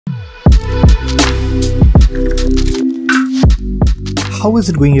How is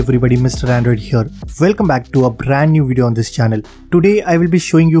it going everybody, Mr. Android here. Welcome back to a brand new video on this channel. Today I will be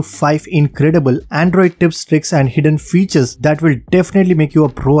showing you 5 incredible Android tips, tricks and hidden features that will definitely make you a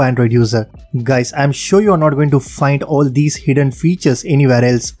pro Android user. Guys, I'm sure you are not going to find all these hidden features anywhere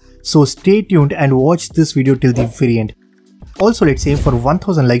else. So stay tuned and watch this video till the very end. Also, let's aim for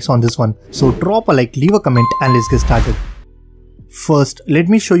 1000 likes on this one. So drop a like, leave a comment and let's get started. First, let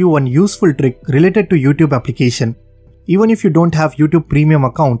me show you one useful trick related to YouTube application. Even if you don't have YouTube Premium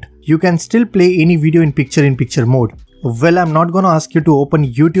account, you can still play any video in picture-in-picture mode. Well, I'm not gonna ask you to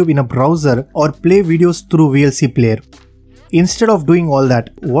open YouTube in a browser or play videos through VLC player. Instead of doing all that,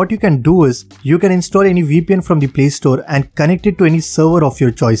 what you can do is, you can install any VPN from the Play Store and connect it to any server of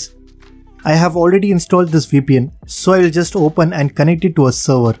your choice. I have already installed this VPN, so I will just open and connect it to a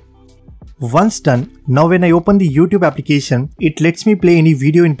server. Once done, now when I open the YouTube application, it lets me play any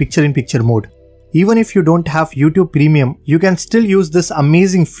video in picture-in-picture mode. Even if you don't have YouTube Premium, you can still use this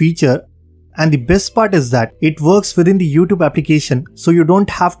amazing feature, and the best part is that it works within the YouTube application, so you don't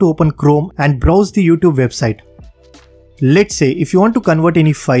have to open Chrome and browse the YouTube website. Let's say if you want to convert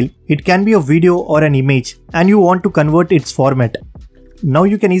any file, it can be a video or an image, and you want to convert its format. Now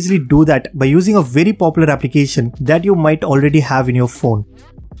you can easily do that by using a very popular application that you might already have in your phone.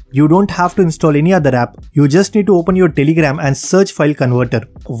 You don't have to install any other app, you just need to open your Telegram and search file converter.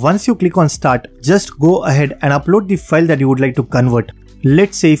 Once you click on start, just go ahead and upload the file that you would like to convert.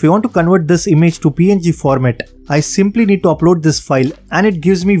 Let's say if you want to convert this image to PNG format, I simply need to upload this file and it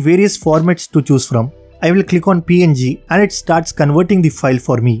gives me various formats to choose from. I will click on PNG and it starts converting the file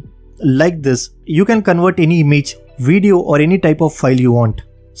for me. Like this, you can convert any image, video or any type of file you want.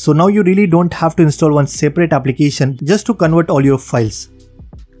 So now you really don't have to install one separate application just to convert all your files.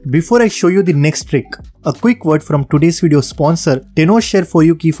 Before I show you the next trick, a quick word from today's video sponsor, Share For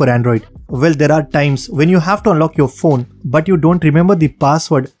You key for Android. Well, there are times when you have to unlock your phone, but you don't remember the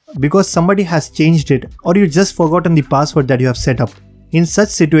password because somebody has changed it or you just forgotten the password that you have set up. In such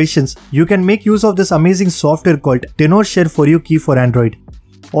situations, you can make use of this amazing software called Share For You key for Android.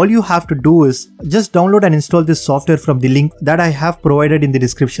 All you have to do is just download and install this software from the link that I have provided in the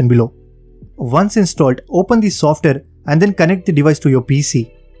description below. Once installed, open the software and then connect the device to your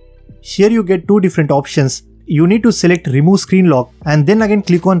PC. Here you get two different options. You need to select remove screen lock and then again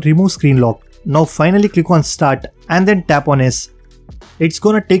click on remove screen lock. Now finally click on start and then tap on yes. It's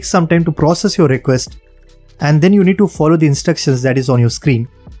gonna take some time to process your request and then you need to follow the instructions that is on your screen.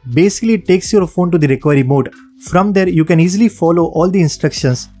 Basically it takes your phone to the recovery mode. From there you can easily follow all the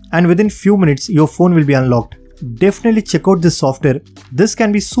instructions and within few minutes your phone will be unlocked. Definitely check out this software. This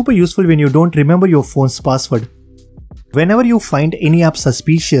can be super useful when you don't remember your phone's password. Whenever you find any app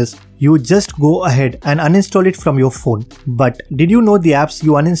suspicious, you just go ahead and uninstall it from your phone. But did you know the apps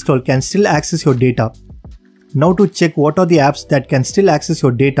you uninstall can still access your data? Now to check what are the apps that can still access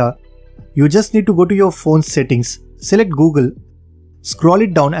your data, you just need to go to your phone settings, select Google, scroll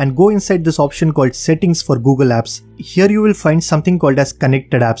it down and go inside this option called settings for Google Apps. Here you will find something called as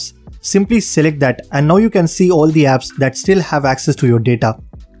connected apps. Simply select that and now you can see all the apps that still have access to your data.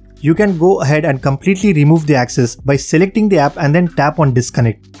 You can go ahead and completely remove the access by selecting the app and then tap on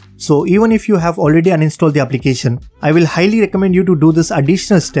disconnect. So even if you have already uninstalled the application, I will highly recommend you to do this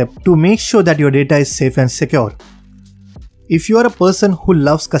additional step to make sure that your data is safe and secure. If you are a person who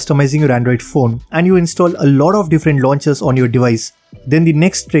loves customizing your Android phone and you install a lot of different launchers on your device, then the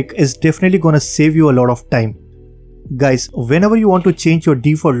next trick is definitely gonna save you a lot of time. Guys, whenever you want to change your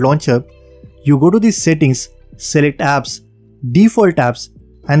default launcher, you go to the settings, select apps, default apps,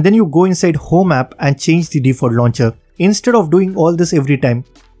 and then you go inside home app and change the default launcher. Instead of doing all this every time,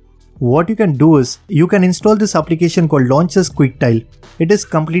 what you can do is, you can install this application called Launchers Quick Tile. It is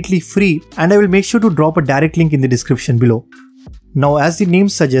completely free and I will make sure to drop a direct link in the description below. Now as the name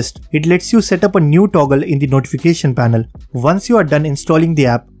suggests, it lets you set up a new toggle in the notification panel. Once you are done installing the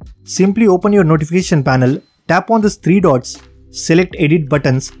app, simply open your notification panel, tap on these 3 dots, select edit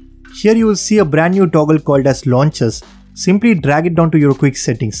buttons. Here you will see a brand new toggle called as Launchers. Simply drag it down to your quick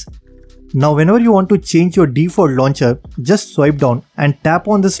settings. Now whenever you want to change your default launcher, just swipe down and tap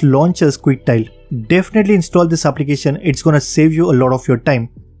on this Launchers Quick Tile. Definitely install this application, it's gonna save you a lot of your time.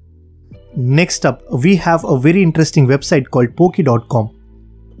 Next up, we have a very interesting website called Poki.com.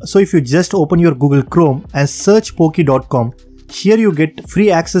 So if you just open your Google Chrome and search Poki.com, here you get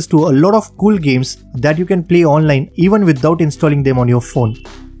free access to a lot of cool games that you can play online even without installing them on your phone.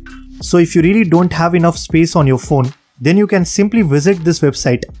 So if you really don't have enough space on your phone, then you can simply visit this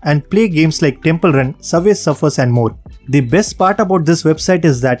website and play games like Temple Run, Subway Surfers and more. The best part about this website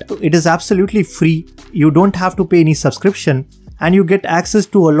is that it is absolutely free, you don't have to pay any subscription and you get access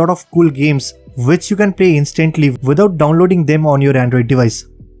to a lot of cool games which you can play instantly without downloading them on your Android device.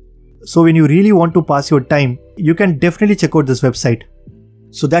 So when you really want to pass your time, you can definitely check out this website.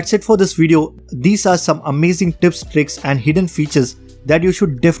 So that's it for this video. These are some amazing tips, tricks and hidden features that you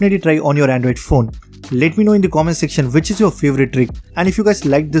should definitely try on your Android phone. Let me know in the comment section which is your favorite trick, and if you guys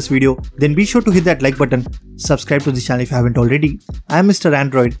liked this video, then be sure to hit that like button, subscribe to this channel if you haven't already. I am Mr.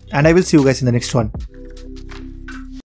 Android and I will see you guys in the next one.